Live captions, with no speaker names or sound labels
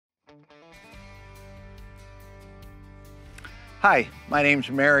Hi, my name's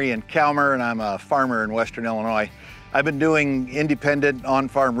Marion and I'm a farmer in Western Illinois. I've been doing independent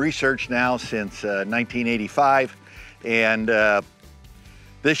on-farm research now since 1985, and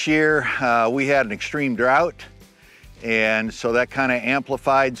this year we had an extreme drought, and so that kind of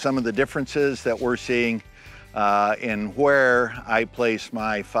amplified some of the differences that we're seeing in where I place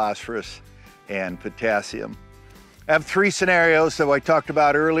my phosphorus and potassium. I have three scenarios that I talked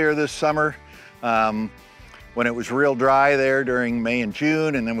about earlier this summer. When it was real dry there during May and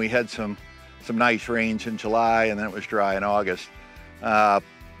June, and then we had some nice rains in July, and then it was dry in August.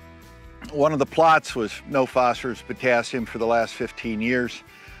 One of the plots was no phosphorus, potassium for the last 15 years.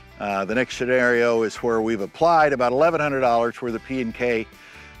 The next scenario is where we've applied about $1,100 worth of P&K.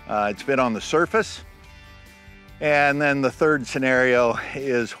 It's been on the surface. And then the third scenario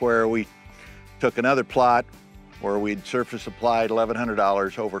is where we took another plot where we'd surface applied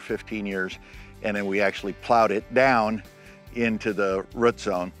 $1,100 over 15 years, and then we actually plowed it down into the root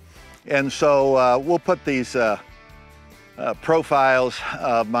zone. And so we'll put these profiles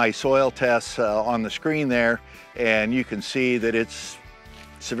of my soil tests on the screen there, and you can see that it's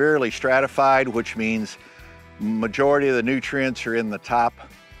severely stratified, which means majority of the nutrients are in the top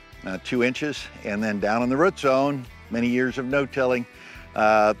 2 inches, and then down in the root zone, many years of no-tilling,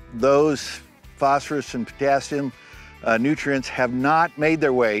 those phosphorus and potassium nutrients have not made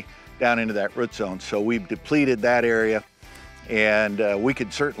their way down into that root zone. So we've depleted that area, and we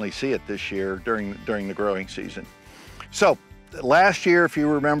could certainly see it this year during the growing season. So last year, if you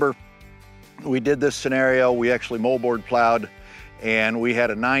remember, we did this scenario. We actually moldboard plowed, and we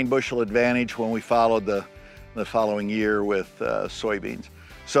had a 9 bushel advantage when we followed the following year with soybeans.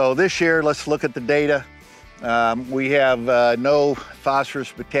 So this year, let's look at the data. We have no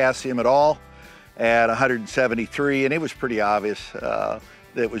phosphorus, potassium at all at 173, and it was pretty obvious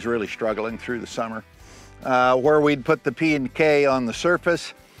that was really struggling through the summer. Where we'd put the P&K on the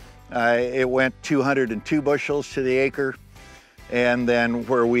surface, it went 202 bushels to the acre, and then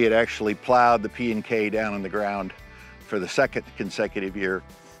where we had actually plowed the P&K down in the ground for the second consecutive year,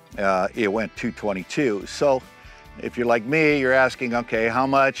 it went 222. So if you're like me, you're asking, okay, how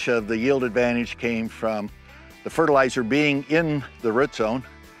much of the yield advantage came from the fertilizer being in the root zone,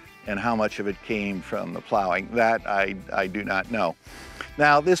 and how much of it came from the plowing? That I do not know.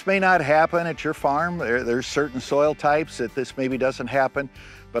 Now, this may not happen at your farm. There's certain soil types that this maybe doesn't happen,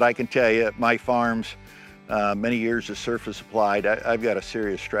 but I can tell you at my farms, many years of surface applied, I've got a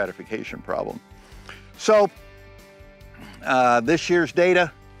serious stratification problem. So this year's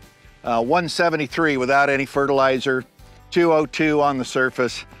data, 173 without any fertilizer, 202 on the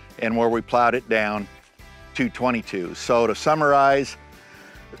surface, and where we plowed it down, 222. So to summarize,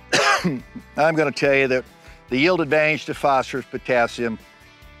 I'm going to tell you that the yield advantage to phosphorus, potassium,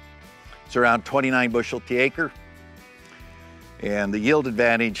 is around 29 bushel to acre. And the yield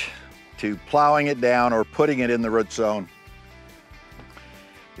advantage to plowing it down or putting it in the root zone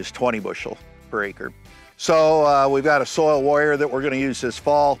is 20 bushel per acre. So we've got a soil warrior that we're going to use this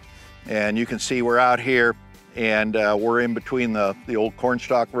fall. And you can see we're out here, and we're in between the old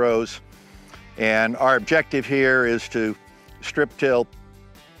cornstalk rows. And our objective here is to strip till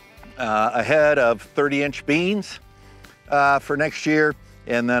ahead of 30-inch beans for next year,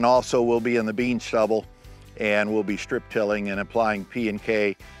 and then also we'll be in the bean stubble, and we'll be strip tilling and applying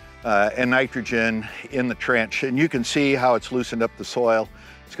P&K and nitrogen in the trench. And you can see how it's loosened up the soil.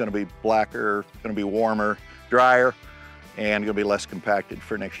 It's going to be blacker, going to be warmer, drier, and going to be less compacted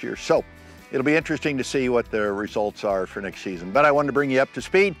for next year. So it'll be interesting to see what the results are for next season. But I wanted to bring you up to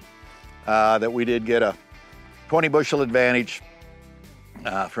speed that we did get a 20 bushel advantage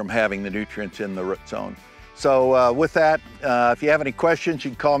from having the nutrients in the root zone. So with that, if you have any questions,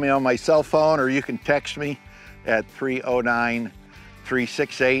 you can call me on my cell phone, or you can text me at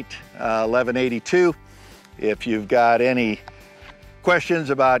 309-368-1182. If you've got any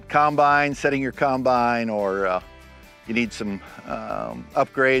questions about combine, setting your combine, or you need some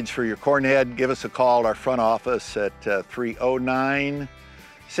upgrades for your corn head, give us a call at our front office at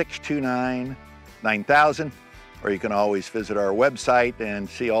 309-629-9000. Or you can always visit our website and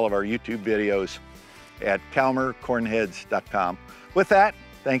see all of our YouTube videos at calmercornheads.com. With that,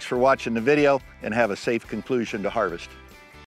 thanks for watching the video, and have a safe conclusion to harvest.